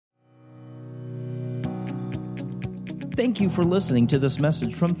Thank you for listening to this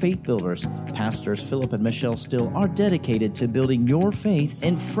message from Faith Builders. Pastors Philip and Michelle Still are dedicated to building your faith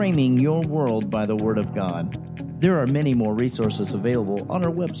and framing your world by the Word of God. There are many more resources available on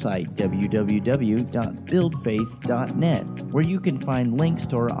our website, www.buildfaith.net, where you can find links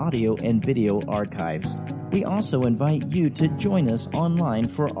to our audio and video archives. We also invite you to join us online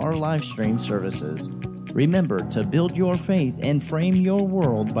for our live stream services. Remember to build your faith and frame your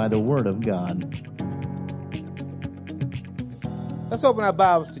world by the Word of God. Let's open our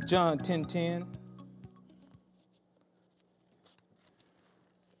Bibles to John 10:10.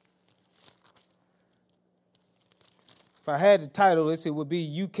 If I had to title this, it would be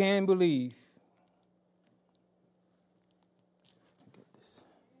You Can Believe. Get this.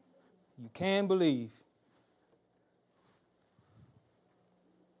 You can believe.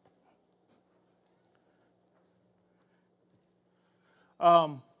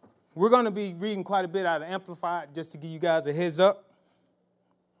 We're going to be reading quite a bit out of Amplified, just to give you guys a heads up.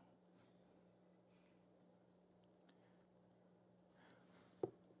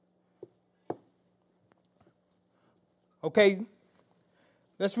 Okay,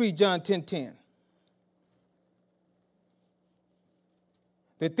 let's read John 10:10.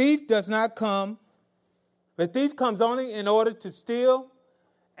 The thief comes only in order to steal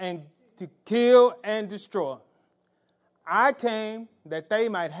and to kill and destroy. I came that they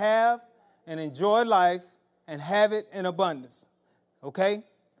might have and enjoy life and have it in abundance. Okay?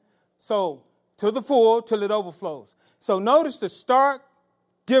 So, to the full till it overflows. So notice the stark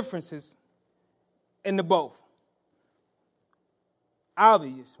differences in the both.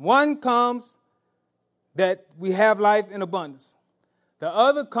 Obvious. One comes that we have life in abundance. The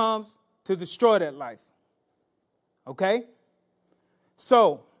other comes to destroy that life. Okay?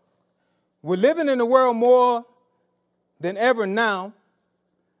 So, we're living in a world more than ever now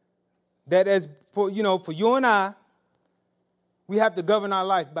that as for you and I, we have to govern our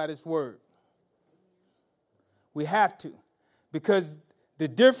life by this word. We have to. Because the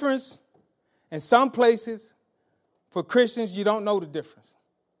difference in some places for Christians, you don't know the difference.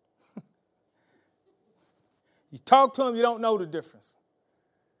 You talk to them, you don't know the difference.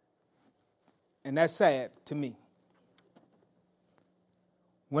 And that's sad to me.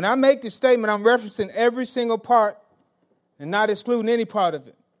 When I make this statement, I'm referencing every single part and not excluding any part of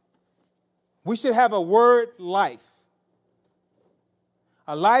it. We should have a word life.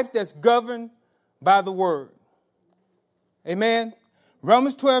 A life that's governed by the word. Amen.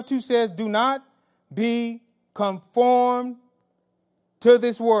 Romans 12:2 says, do not be conformed to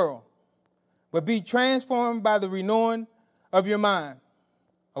this world, but be transformed by the renewing of your mind.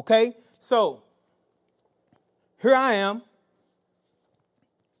 Okay? So, here I am,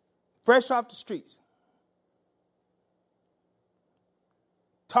 fresh off the streets,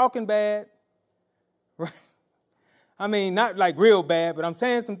 talking bad. I mean, not like real bad, but I'm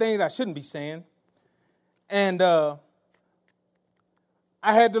saying some things I shouldn't be saying. And I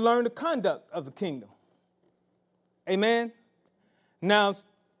had to learn the conduct of the kingdom. Amen? Now,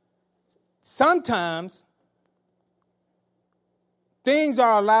 sometimes things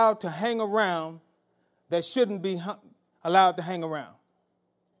are allowed to hang around that shouldn't be allowed to hang around.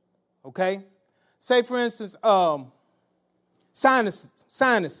 Okay? Say, for instance,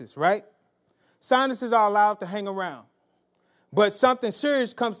 sinuses, right? Sinuses are allowed to hang around. But something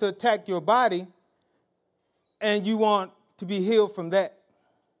serious comes to attack your body, and you want to be healed from that.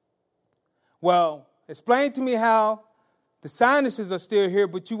 Well, explain to me how the sinuses are still here,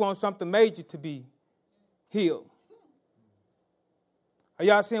 but you want something major to be healed. Are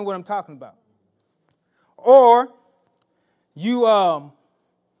y'all seeing what I'm talking about? Or you're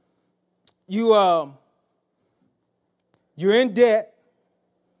in debt,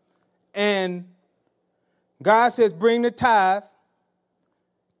 and God says bring the tithe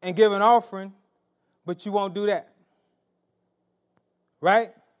and give an offering, but you won't do that.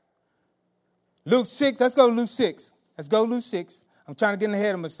 Right? Luke 6, let's go to Luke 6. Let's go Luke 6. I'm trying to get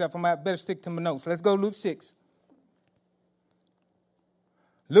ahead of myself. I better stick to my notes. Let's go Luke 6.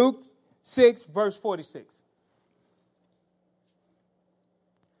 Luke 6, verse 46.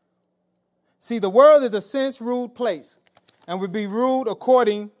 See, the world is a sense-ruled place and will be ruled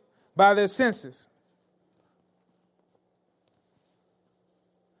according by their senses.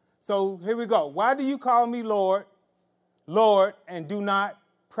 So here we go. Why do you call me Lord, Lord, and do not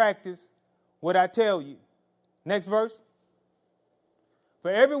practice what I tell you? Next verse.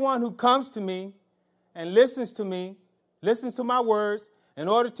 For everyone who comes to me and listens to my words, in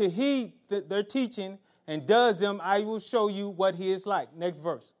order to heed their teaching and does them, I will show you what he is like. Next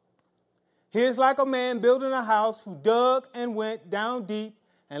verse. He is like a man building a house who dug and went down deep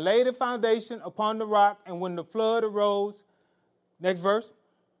and laid a foundation upon the rock. And when the flood arose, next verse,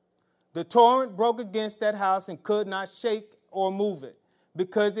 the torrent broke against that house and could not shake or move it,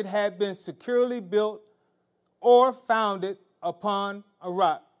 because it had been securely built or founded upon a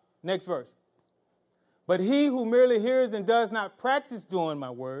rock. Next verse. But he who merely hears and does not practice doing my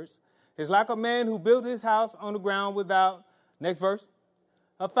words is like a man who built his house on the ground without, next verse,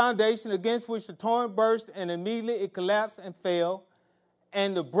 a foundation, against which the torrent burst, and immediately it collapsed and fell,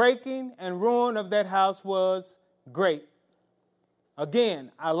 and the breaking and ruin of that house was great.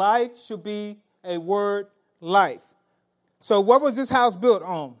 Again, our life should be a word life. So what was this house built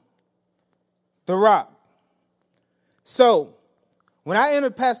on? The rock. So when I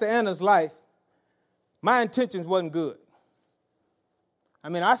entered Pastor Anna's life, my intentions wasn't good. I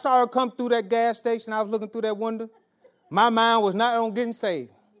mean, I saw her come through that gas station. I was looking through that window. My mind was not on getting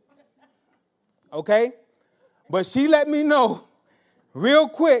saved. Okay? But she let me know real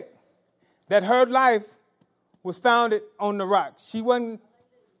quick that her life was founded on the rock. She wasn't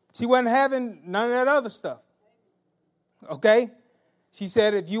having none of that other stuff. Okay? She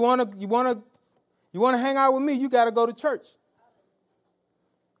said, if you want to hang out with me, you got to go to church.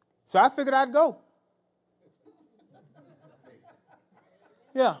 So I figured I'd go.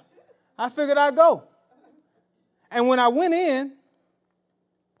 Yeah, I figured I'd go. And when I went in,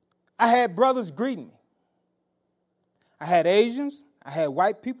 I had brothers greeting me. I had Asians, I had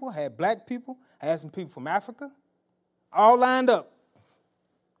white people, I had black people, I had some people from Africa, all lined up.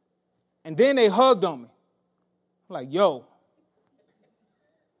 And then they hugged on me. Like, yo.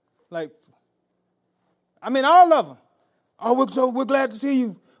 Like, I mean, all of them. Oh, we're glad to see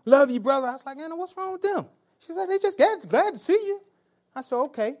you. Love you, brother. I was like, Anna, what's wrong with them? She said, they just glad to see you. I said,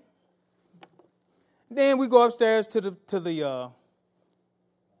 okay. Then we go upstairs to the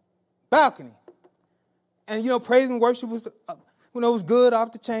balcony. And, praise and worship was, was good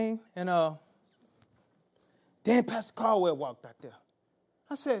off the chain. And then Pastor Caldwell walked out there.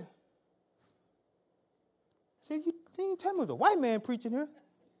 I said, you didn't tell me it was a white man preaching here.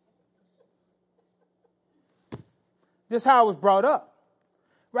 Just how I was brought up.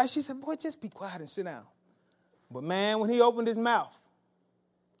 Right? She said, boy, just be quiet and sit down. But, man, when he opened his mouth,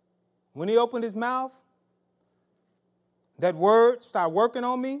 that word started working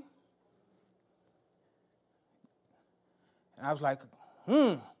on me. And I was like,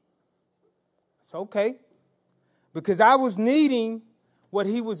 it's okay. Because I was needing what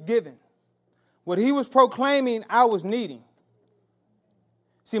he was giving. What he was proclaiming, I was needing.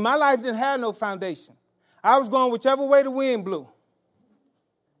 See, my life didn't have no foundation. I was going whichever way the wind blew.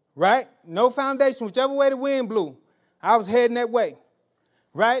 Right? No foundation, whichever way the wind blew. I was heading that way.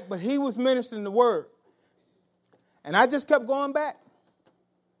 Right? But he was ministering the word. And I just kept going back.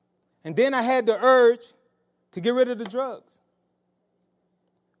 And then I had the urge to get rid of the drugs.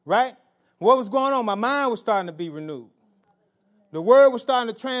 Right? What was going on? My mind was starting to be renewed. The word was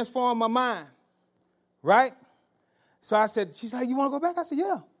starting to transform my mind. Right? So I said, she's like, you want to go back? I said,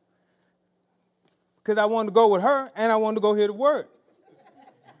 yeah. Because I wanted to go with her and I wanted to go hear the word.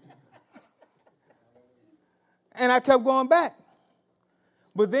 And I kept going back.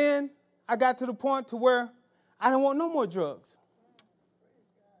 But then I got to the point to where I didn't want no more drugs.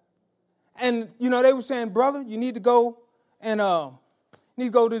 And, they were saying, brother, you need to go and all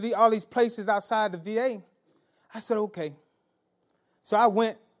these places outside the VA. I said, okay. So I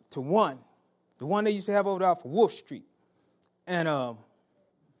went to one, the one they used to have over there off of Wolf Street. And,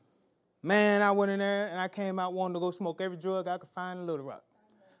 man, I went in there and I came out wanting to go smoke every drug I could find in Little Rock.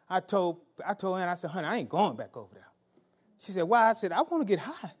 I told Ann, I said, honey, I ain't going back over there. She said, why? I said, I want to get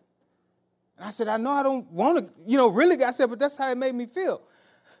high. And I said, I know I don't want to, really. I said, but that's how it made me feel.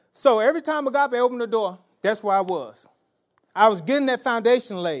 So every time Agape opened the door, that's where I was. I was getting that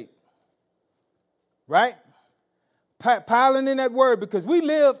foundation laid. Right? Piling in that word, because we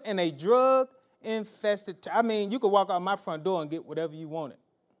live in a drug-infested, you could walk out my front door and get whatever you wanted.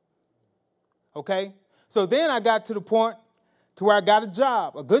 Okay? So then I got to the point to where I got a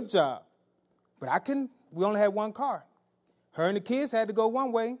job, a good job. But we only had one car. Her and the kids had to go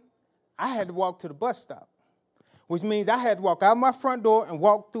one way. I had to walk to the bus stop, which means I had to walk out my front door and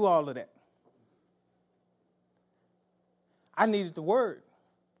walk through all of that. I needed the word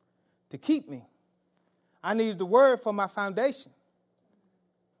to keep me. I needed the word for my foundation.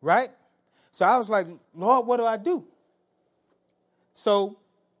 Right? So I was like, Lord, what do I do? So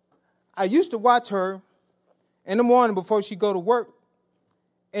I used to watch her in the morning before she go to work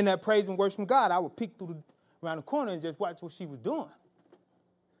in that praise and worship God. I would peek around the corner and just watch what she was doing.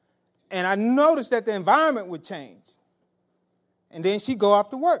 And I noticed that the environment would change. And then she'd go off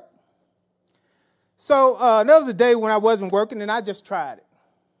to work. So there was a day when I wasn't working and I just tried it.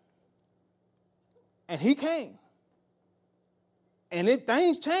 And he came. And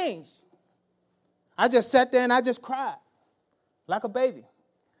things changed. I just sat there and I just cried like a baby.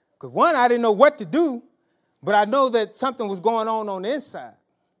 Because one, I didn't know what to do, but I know that something was going on the inside.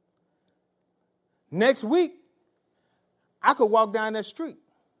 Next week, I could walk down that street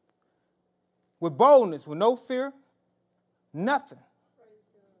with boldness, with no fear, nothing.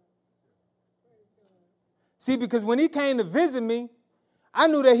 See, because when he came to visit me, I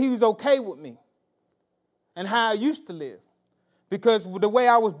knew that he was okay with me and how I used to live. Because the way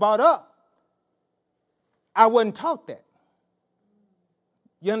I was brought up, I wasn't taught that.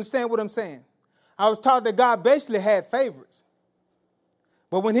 You understand what I'm saying? I was taught that God basically had favorites.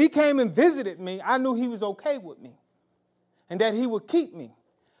 But when he came and visited me, I knew he was okay with me and that he would keep me.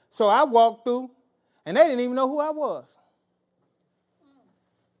 So I walked through, and they didn't even know who I was.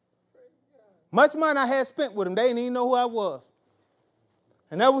 Much money I had spent with them, they didn't even know who I was.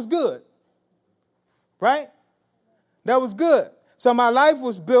 And that was good. Right? That was good. So my life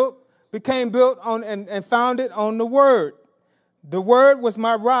became built on and founded on the Word. The Word was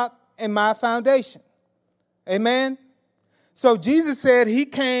my rock and my foundation. Amen? So Jesus said he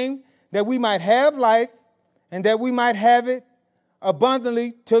came that we might have life and that we might have it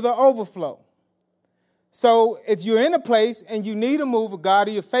abundantly to the overflow. So if you're in a place and you need a move of God,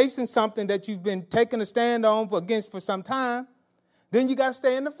 or you're facing something that you've been taking a stand on for some time, then you got to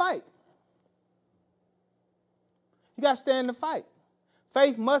stay in the fight. You got to stay in the fight.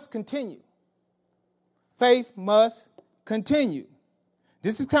 Faith must continue. Faith must continue.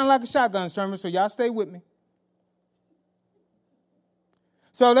 This is kind of like a shotgun sermon, so y'all stay with me.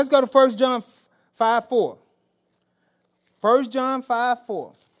 So let's go to 1 John 5:4. 1 John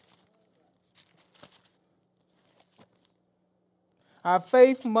 5:4. Our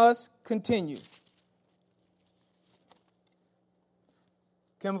faith must continue.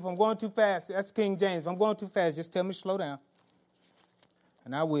 Kim, if I'm going too fast, that's King James. If I'm going too fast, just tell me to slow down.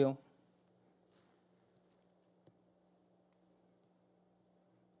 And I will.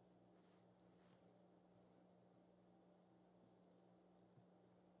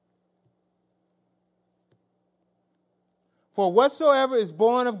 For whatsoever is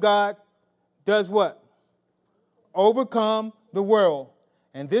born of God does what? Overcome the world.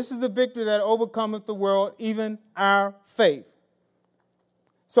 And this is the victory that overcometh the world, even our faith.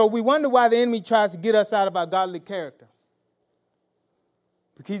 So we wonder why the enemy tries to get us out of our godly character.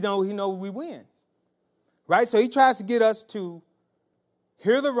 Because he knows we win. Right? So he tries to get us to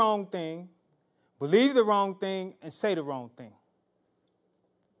hear the wrong thing, believe the wrong thing, and say the wrong thing.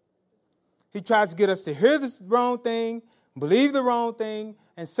 He tries to get us to hear the wrong thing, believe the wrong thing,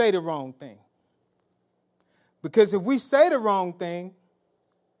 and say the wrong thing. Because if we say the wrong thing,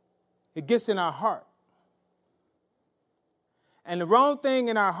 it gets in our heart. And the wrong thing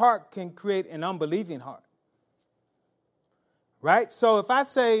in our heart can create an unbelieving heart. Right? So if I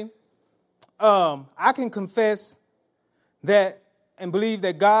say, I can confess that and believe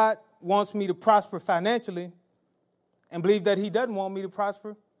that God wants me to prosper financially and believe that he doesn't want me to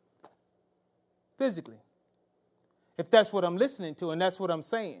prosper physically. If that's what I'm listening to and that's what I'm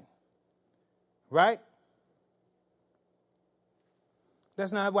saying. Right?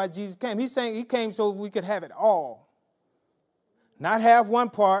 That's not why Jesus came. He's saying he came so we could have it all. Not have one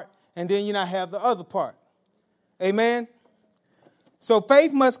part and then you not have the other part. Amen? So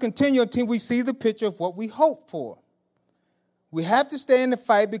faith must continue until we see the picture of what we hope for. We have to stay in the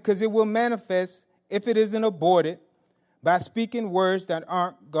fight because it will manifest if it isn't aborted by speaking words that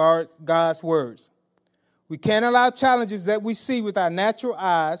aren't God's words. We can't allow challenges that we see with our natural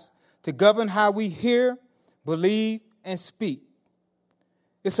eyes to govern how we hear, believe, and speak.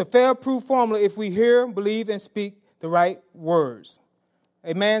 It's a fail-proof formula if we hear, believe, and speak the right words.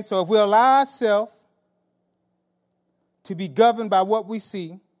 Amen? So if we allow ourselves to be governed by what we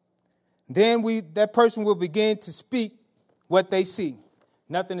see, then that person will begin to speak what they see.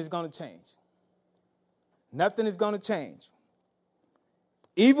 Nothing is going to change. Nothing is going to change.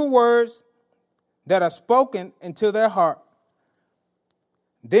 Evil words that are spoken into their heart,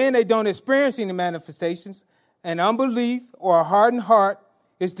 then they don't experience any manifestations, and unbelief or a hardened heart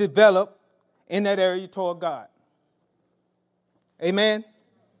is developed in that area toward God. Amen?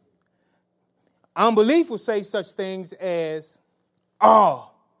 Unbelief will say such things as,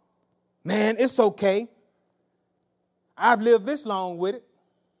 oh, man, it's okay. I've lived this long with it.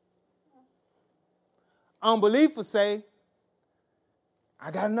 Unbelief will say,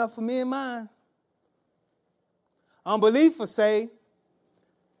 I got enough for me and mine. Unbelief will say,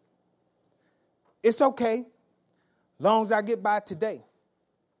 it's okay, long as I get by today.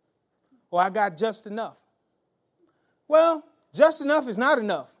 Or I got just enough. Well, just enough is not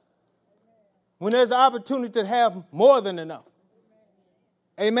enough. when there's an opportunity to have more than enough.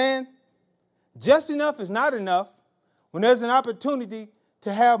 Amen? Just enough is not enough when there's an opportunity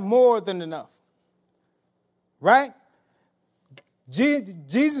to have more than enough. Right?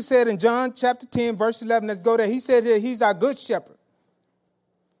 Jesus said in John chapter 10, verse 11, let's go there. He said that he's our good shepherd.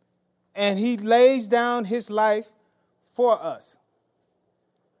 And he lays down his life for us.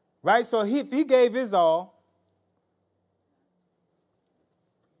 Right? So if he gave his all,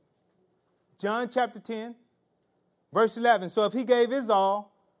 John chapter 10, verse 11. So if he gave his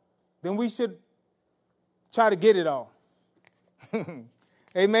all, then we should try to get it all.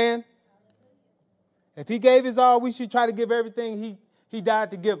 Amen? If he gave his all, we should try to give everything he died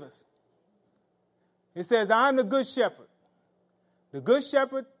to give us. It says, I'm the good shepherd. The good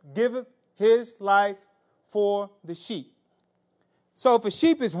shepherd giveth his life for the sheep. So if a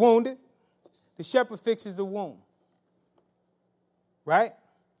sheep is wounded, the shepherd fixes the wound. Right?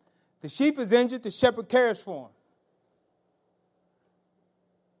 The sheep is injured, the shepherd cares for him.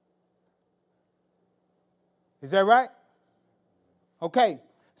 Is that right? Okay,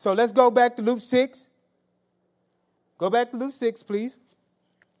 so let's go back to Luke 6. Go back to Luke 6, please.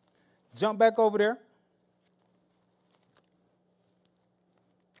 Jump back over there.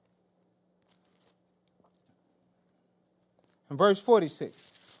 And verse 46.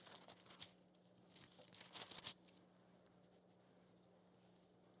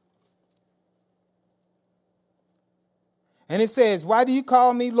 And it says, why do you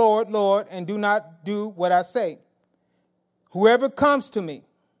call me Lord, Lord, and do not do what I say? Whoever comes to me.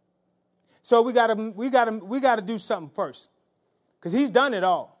 So we gotta do something first. Because he's done it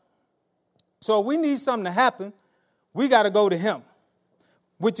all. So if we need something to happen, we got to go to him,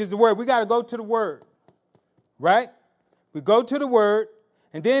 which is the word. We got to go to the word. Right? We go to the word,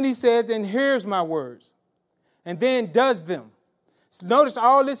 and then he says, and here's my words. And then does them. So notice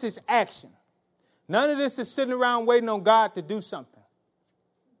all this is action. None of this is sitting around waiting on God to do something.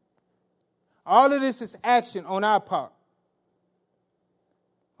 All of this is action on our part.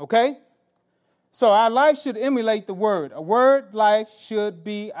 Okay? So our life should emulate the word. A word life should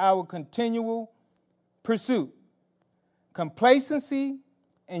be our continual pursuit. Complacency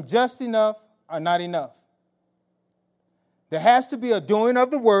and just enough are not enough. There has to be a doing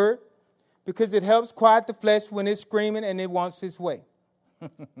of the word because it helps quiet the flesh when it's screaming and it wants its way.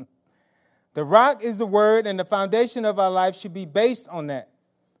 The rock is the word, and the foundation of our life should be based on that.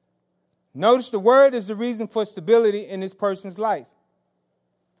 Notice the word is the reason for stability in this person's life.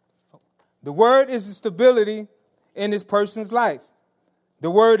 The word is the stability in this person's life. The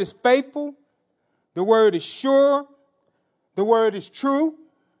word is faithful. The word is sure. The word is true.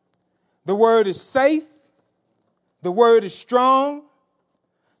 The word is safe. The word is strong.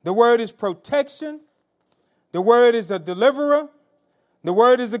 The word is protection. The word is a deliverer. The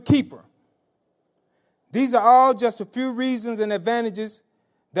word is a keeper. These are all just a few reasons and advantages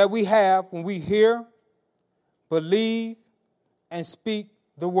that we have when we hear, believe, and speak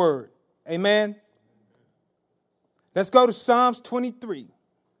the word. Amen. Let's go to Psalms 23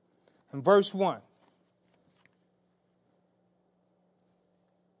 and verse 1.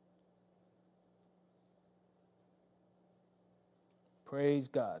 Praise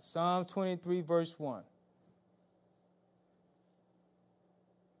God. Psalms 23, verse 1.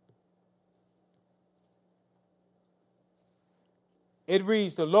 It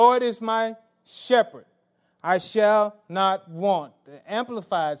reads, the Lord is my shepherd. I shall not want. The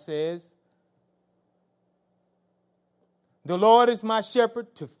Amplified says, the Lord is my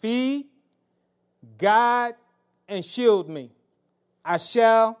shepherd to feed, guide, and shield me. I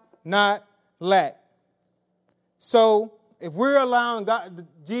shall not lack. So if we're allowing God,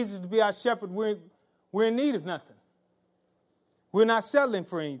 Jesus to be our shepherd, we're in need of nothing. We're not settling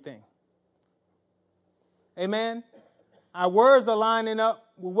for anything. Amen? Our words are lining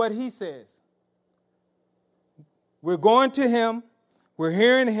up with what he says. We're going to him, we're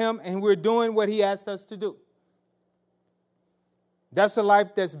hearing him, and we're doing what he asked us to do. That's a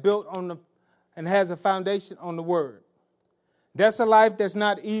life that's built on and has a foundation on the word. That's a life that's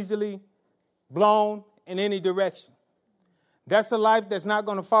not easily blown in any direction. That's a life that's not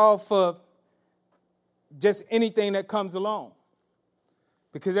going to fall for just anything that comes along.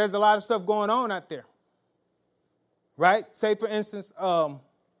 Because there's a lot of stuff going on out there. Right? Say, for instance, I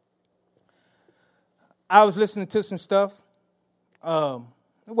was listening to some stuff. It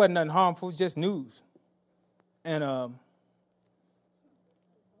wasn't nothing harmful. It was just news. And,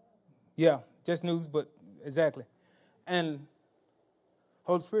 yeah, just news, but exactly. And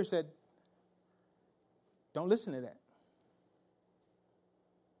Holy Spirit said, don't listen to that.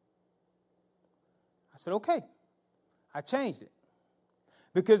 I said, okay. I changed it.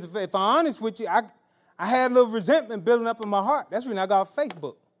 Because if I'm honest with you, I had a little resentment building up in my heart. That's when I got off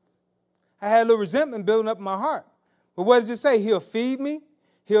Facebook. I had a little resentment building up in my heart. But what does it say? He'll feed me,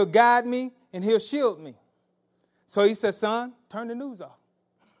 he'll guide me, and he'll shield me. So he said, son, turn the news off.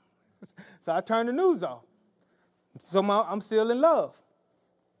 So I turned the news off. So I'm still in love.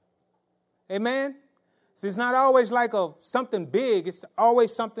 Amen? So it's not always like something big. It's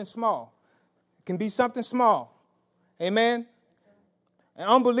always something small. It can be something small. Amen? And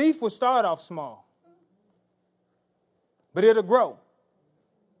unbelief will start off small. But it'll grow.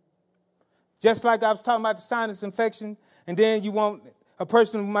 Just like I was talking about the sinus infection, and then a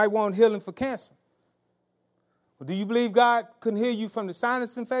person might want healing for cancer. Well, do you believe God couldn't heal you from the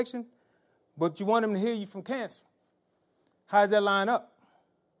sinus infection, but you want him to heal you from cancer? How does that line up?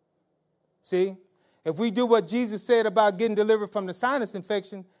 See, if we do what Jesus said about getting delivered from the sinus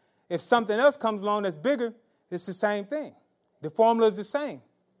infection, if something else comes along that's bigger, it's the same thing. The formula is the same.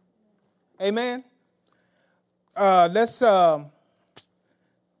 Amen? So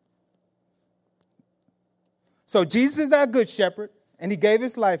Jesus is our good shepherd, and he gave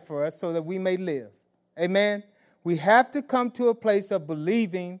his life for us so that we may live. Amen? We have to come to a place of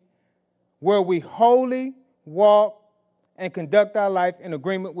believing where we wholly walk and conduct our life in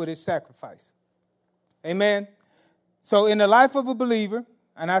agreement with his sacrifice. Amen? So in the life of a believer,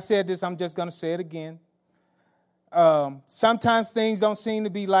 and I said this, I'm just going to say it again, sometimes things don't seem to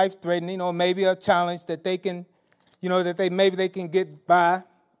be life-threatening or maybe a challenge that they can, maybe they can get by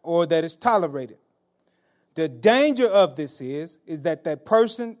or that is tolerated. The danger of this is that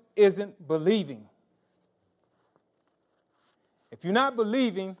person isn't believing. If you're not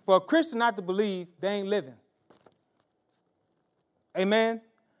believing, for a Christian not to believe, they ain't living. Amen?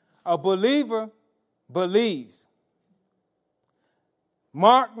 A believer believes.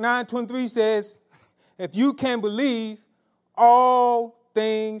 Mark 9:23 says, if you can believe, all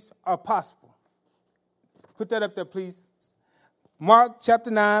things are possible. Put that up there, please. Mark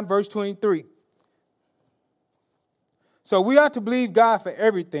chapter 9, verse 23. So we ought to believe God for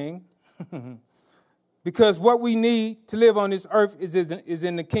everything because what we need to live on this earth is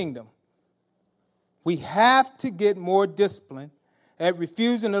in the kingdom. We have to get more disciplined at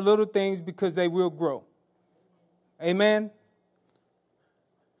refusing the little things because they will grow. Amen?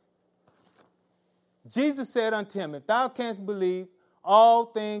 Jesus said unto him, if thou canst believe, all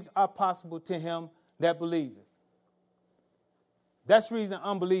things are possible to him that believeth. That's the reason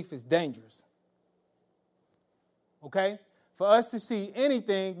unbelief is dangerous. Okay? For us to see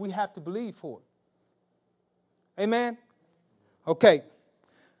anything, we have to believe for it. Amen? Okay.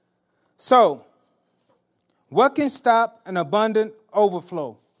 So, what can stop an abundant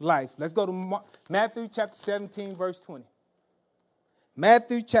overflow life? Let's go to Matthew chapter 17, verse 20.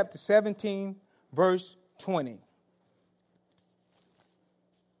 Matthew chapter 17, verse 20.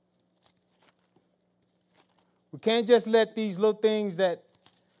 We can't just let these little things that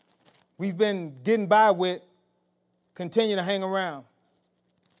we've been getting by with continue to hang around.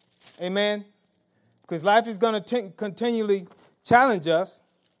 Amen? Because life is going to continually challenge us.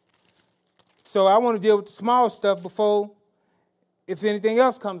 So I want to deal with the small stuff before if anything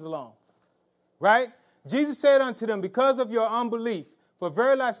else comes along. Right? Jesus said unto them, because of your unbelief, for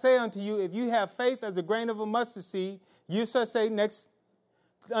verily I say unto you, if you have faith as a grain of a mustard seed, you shall say next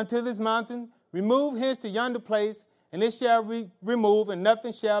unto this mountain, remove hence to yonder place, and it shall remove, and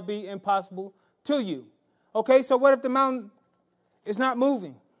nothing shall be impossible to you. Okay, so what if the mountain is not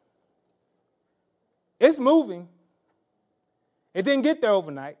moving? It's moving. It didn't get there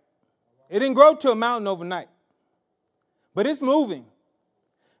overnight. It didn't grow to a mountain overnight. But it's moving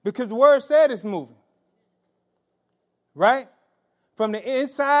because the word said it's moving. Right? From the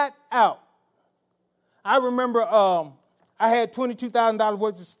inside out. I remember I had $22,000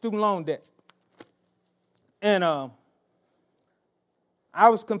 worth of student loan debt. And I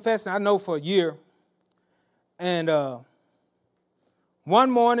was confessing, I know, for a year. And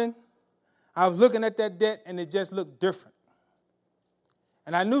one morning, I was looking at that debt, and it just looked different.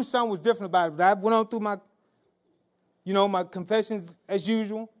 And I knew something was different about it, but I went on through my confessions as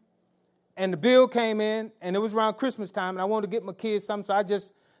usual. And the bill came in, and it was around Christmas time, and I wanted to get my kids something, so I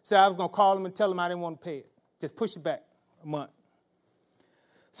just said I was going to call them and tell them I didn't want to pay it. Just push it back a month.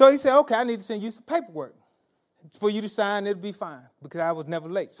 So he said, okay, I need to send you some paperwork for you to sign. It'll be fine, because I was never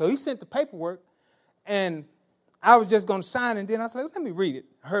late. So he sent the paperwork, and I was just going to sign, and then I was like, let me read it.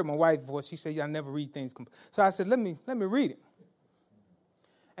 I heard my wife's voice. She said, I never read things. So I said, let me read it.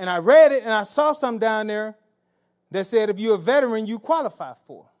 And I read it, and I saw something down there that said, if you're a veteran, you qualify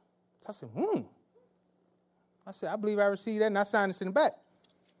for. So I said, I said, I believe I received that, and I signed this in the back.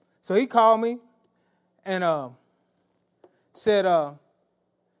 So he called me and said,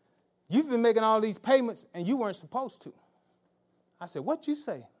 you've been making all these payments and you weren't supposed to. I said, what you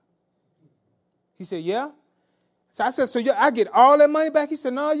say? He said, yeah. So I said, so I get all that money back? He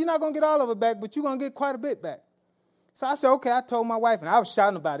said, no, you're not going to get all of it back, but you're going to get quite a bit back. So I said, okay. I told my wife, and I was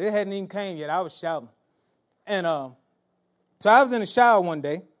shouting about it. It hadn't even came yet. I was shouting. And so I was in the shower one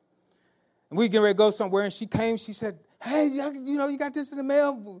day, and we getting ready to go somewhere, and she came. She said, hey, you got this in the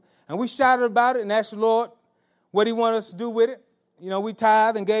mail? And we shouted about it and asked the Lord what he wanted us to do with it. We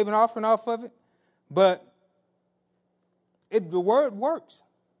tithed and gave an offering off of it. But the word works.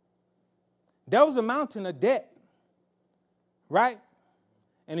 There was a mountain of debt, right?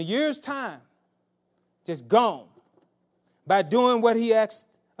 In a year's time, just gone by doing what he asked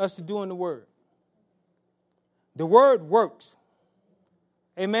us to do in the word. The word works.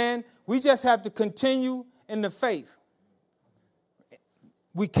 Amen. We just have to continue in the faith.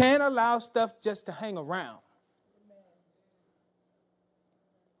 We can't allow stuff just to hang around.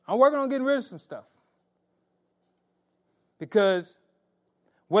 I'm working on getting rid of some stuff. Because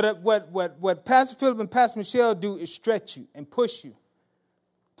what Pastor Philip and Pastor Michelle do is stretch you and push you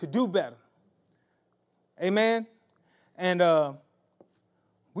to do better. Amen? And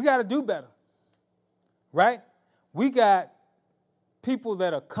we got to do better. Right? We got people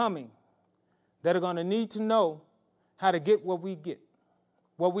that are coming that are going to need to know how to get what we get,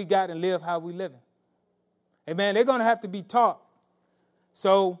 what we got, and live how we live. Amen? They're going to have to be taught.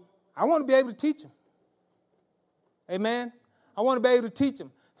 So I want to be able to teach them. Amen? I want to be able to teach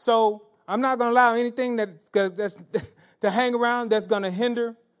them. So I'm not going to allow anything that's to hang around that's going to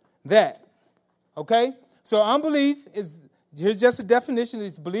hinder that. Okay? So unbelief is, here's just a definition,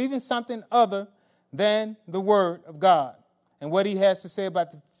 is believing something other than the word of God and what he has to say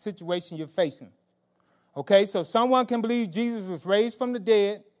about the situation you're facing. Okay? So someone can believe Jesus was raised from the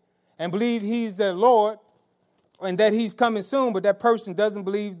dead and believe he's the Lord and that he's coming soon, but that person doesn't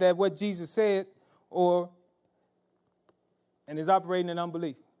believe that what Jesus said and is operating in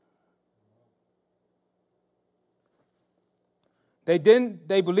unbelief. They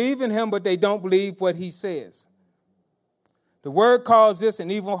believe in him, but they don't believe what he says. The word calls this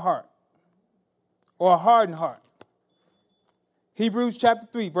an evil heart or a hardened heart. Hebrews chapter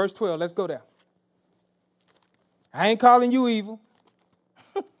 3, verse 12. Let's go there. I ain't calling you evil.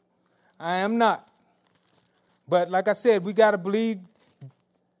 I am not. But like I said, we got to believe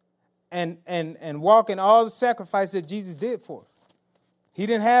and walk in all the sacrifice that Jesus did for us. He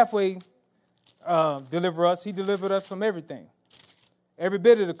didn't halfway deliver us. He delivered us from everything. Every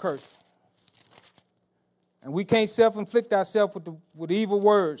bit of the curse. And we can't self-inflict ourselves with evil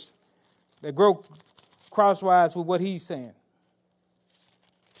words that grow crosswise with what he's saying.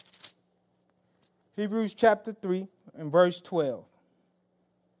 Hebrews chapter 3 and verse 12.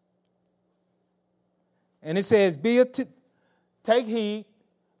 And it says, take heed,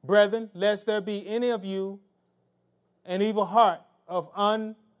 brethren, lest there be any of you an evil heart of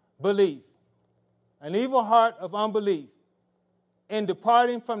unbelief. An evil heart of unbelief in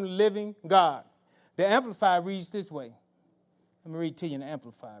departing from the living God. The Amplified reads this way. Let me read to you in the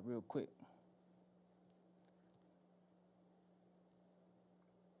Amplified real quick.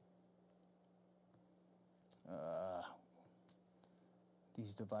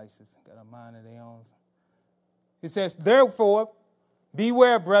 These devices got a mind of their own. It says, therefore,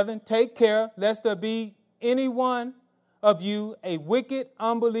 beware, brethren, take care, lest there be any one of you a wicked,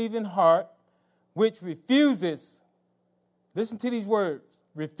 unbelieving heart, which refuses, listen to these words,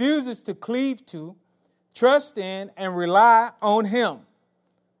 refuses to cleave to, trust in, and rely on him,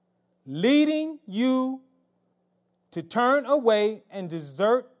 leading you to turn away and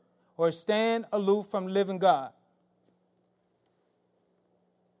desert or stand aloof from the living God.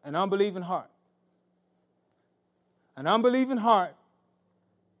 An unbelieving heart. An unbelieving heart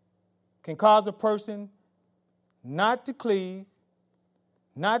can cause a person not to cleave,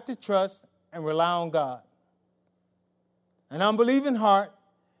 not to trust, and rely on God. An unbelieving heart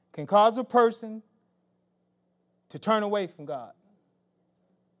can cause a person to turn away from God.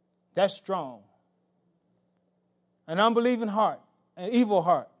 That's strong. An unbelieving heart, an evil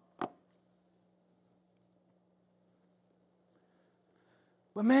heart.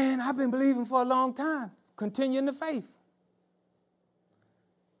 But man, I've been believing for a long time. Continue in the faith.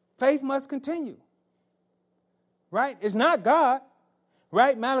 Faith must continue. Right? It's not God.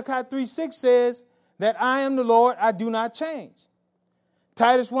 Right? Malachi 3:6 says that I am the Lord, I do not change.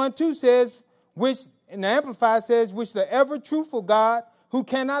 Titus 1:2 says, which, in the Amplified says, which the ever truthful God who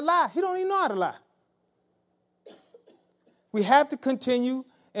cannot lie. He don't even know how to lie. We have to continue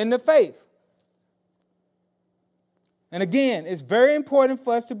in the faith. And again, it's very important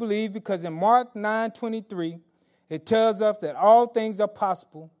for us to believe because in Mark 9:23, it tells us that all things are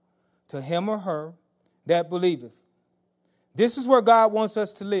possible to him or her that believeth. This is where God wants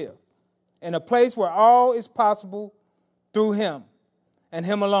us to live, in a place where all is possible through him and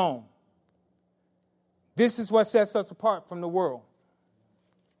him alone. This is what sets us apart from the world.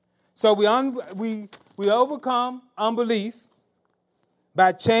 So we overcome unbelief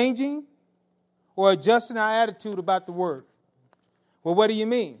by changing or adjusting our attitude about the word. Well, what do you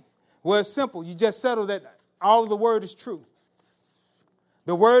mean? Well, it's simple. You just settle that all of the word is true.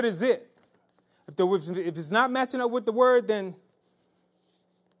 The word is it. If it's not matching up with the word, then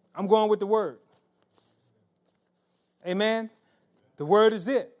I'm going with the word. Amen? The word is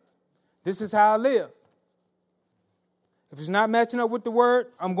it. This is how I live. If it's not matching up with the word,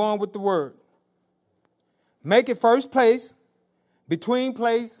 I'm going with the word. Make it first place, between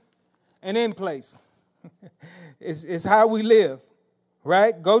place, and in place. It's how we live,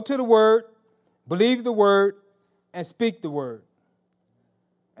 right? Go to the word, believe the word, and speak the word,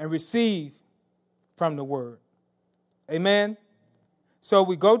 and receive from the word. Amen? So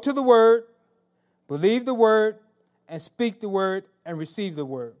we go to the word, believe the word, and speak the word, and receive the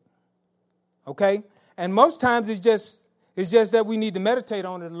word. Okay? And most times it's just that we need to meditate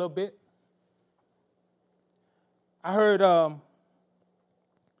on it a little bit. I heard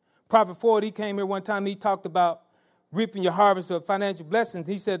Prophet Ford, he came here one time, he talked about reaping your harvest of financial blessings.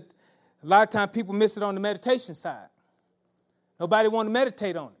 He said a lot of times people miss it on the meditation side. Nobody wants to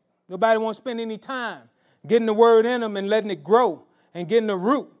meditate on it. Nobody wants to spend any time getting the word in them and letting it grow and getting the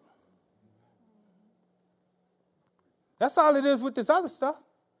root. That's all it is with this other stuff.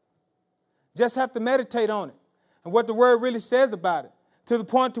 Just have to meditate on it and what the word really says about it, to the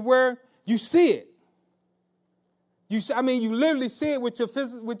point to where you see it. You literally see it with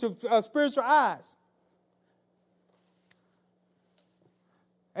your spiritual eyes.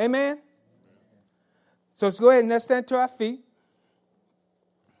 Amen? So let's go ahead and let's stand to our feet.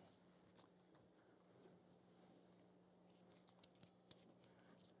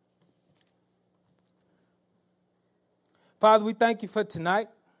 Father, we thank you for tonight.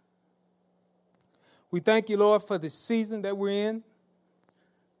 We thank you, Lord, for this season that we're in.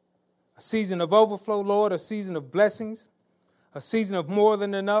 A season of overflow, Lord, a season of blessings, a season of more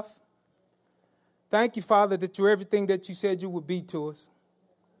than enough. Thank you, Father, that you're everything that you said you would be to us.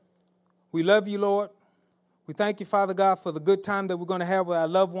 We love you, Lord. We thank you, Father God, for the good time that we're going to have with our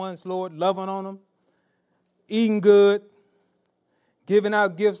loved ones, Lord, loving on them, eating good, giving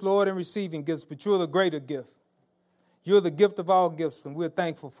out gifts, Lord, and receiving gifts. But you're the greater gift. You're the gift of all gifts, and we're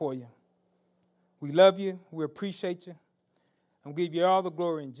thankful for you. We love you. We appreciate you. And we give you all the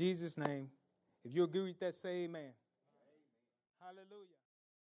glory in Jesus' name. If you agree with that, say amen. Hallelujah.